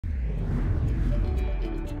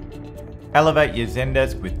Elevate your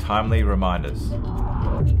Zendesk with timely reminders.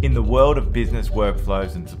 In the world of business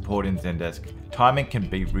workflows and support in Zendesk, timing can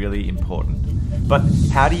be really important. But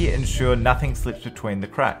how do you ensure nothing slips between the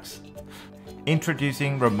cracks?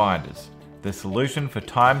 Introducing Reminders, the solution for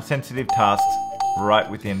time-sensitive tasks right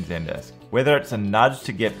within Zendesk. Whether it's a nudge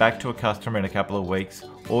to get back to a customer in a couple of weeks,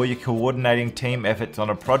 or you're coordinating team efforts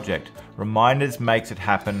on a project, Reminders makes it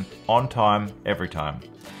happen on time, every time.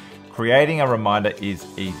 Creating a reminder is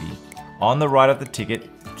easy. On the right of the ticket,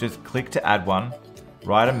 just click to add one,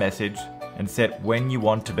 write a message, and set when you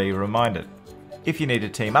want to be reminded. If you need to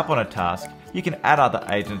team up on a task, you can add other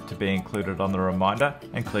agents to be included on the reminder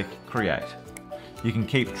and click Create. You can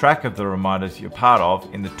keep track of the reminders you're part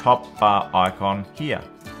of in the top bar icon here.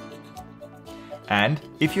 And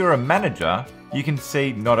if you're a manager, you can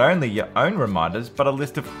see not only your own reminders, but a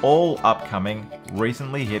list of all upcoming,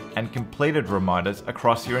 recently hit and completed reminders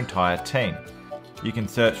across your entire team. You can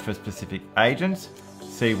search for specific agents,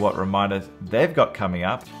 see what reminders they've got coming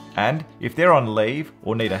up, and if they're on leave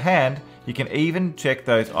or need a hand, you can even check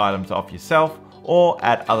those items off yourself or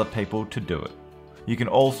add other people to do it. You can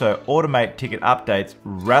also automate ticket updates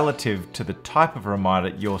relative to the type of reminder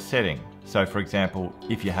you're setting. So for example,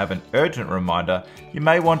 if you have an urgent reminder, you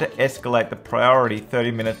may want to escalate the priority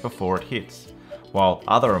 30 minutes before it hits, while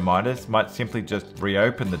other reminders might simply just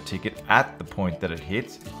reopen the ticket at the point that it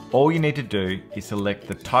hits. All you need to do is select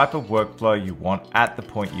the type of workflow you want at the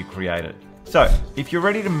point you create it. So, if you're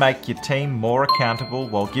ready to make your team more accountable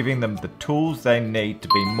while giving them the tools they need to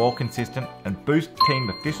be more consistent and boost team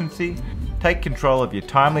efficiency, take control of your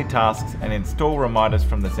timely tasks and install reminders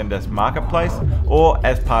from the Zendesk Marketplace or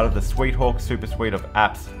as part of the SweetHawk Super Suite of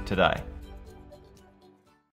apps today.